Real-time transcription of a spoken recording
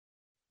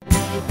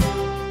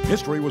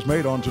History was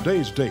made on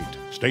today's date.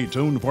 Stay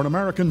tuned for an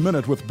American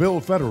Minute with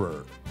Bill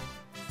Federer.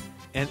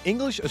 An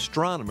English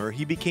astronomer,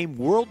 he became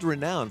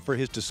world-renowned for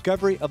his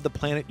discovery of the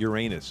planet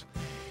Uranus.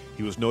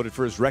 He was noted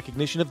for his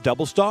recognition of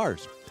double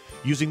stars.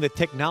 Using the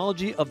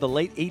technology of the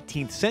late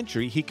 18th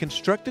century, he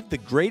constructed the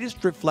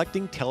greatest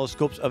reflecting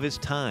telescopes of his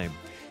time,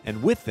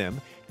 and with them,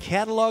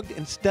 cataloged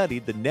and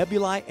studied the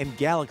nebulae and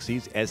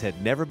galaxies as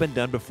had never been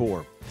done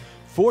before.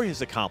 For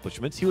his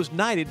accomplishments, he was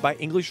knighted by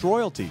English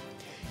royalty.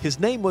 His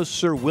name was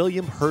Sir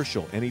William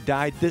Herschel, and he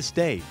died this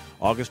day,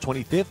 August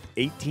 25,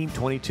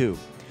 1822.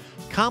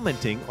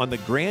 Commenting on the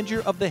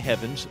grandeur of the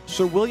heavens,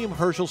 Sir William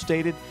Herschel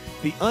stated,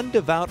 "The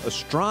undevout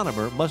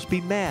astronomer must be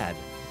mad."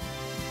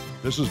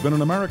 This has been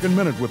an American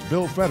Minute with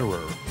Bill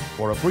Federer.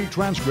 For a free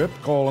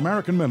transcript, call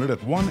American Minute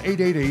at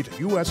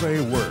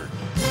 1-888-USA-WORD.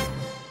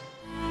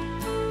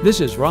 This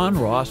is Ron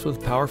Ross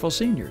with Powerful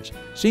Seniors.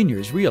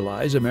 Seniors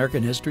realize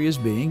American history is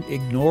being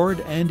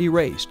ignored and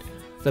erased.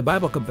 The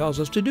Bible compels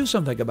us to do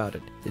something about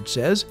it. It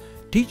says,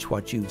 "Teach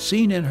what you've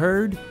seen and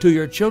heard to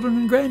your children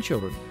and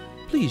grandchildren."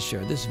 Please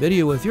share this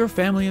video with your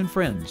family and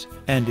friends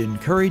and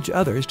encourage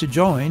others to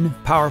join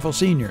Powerful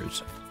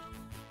Seniors.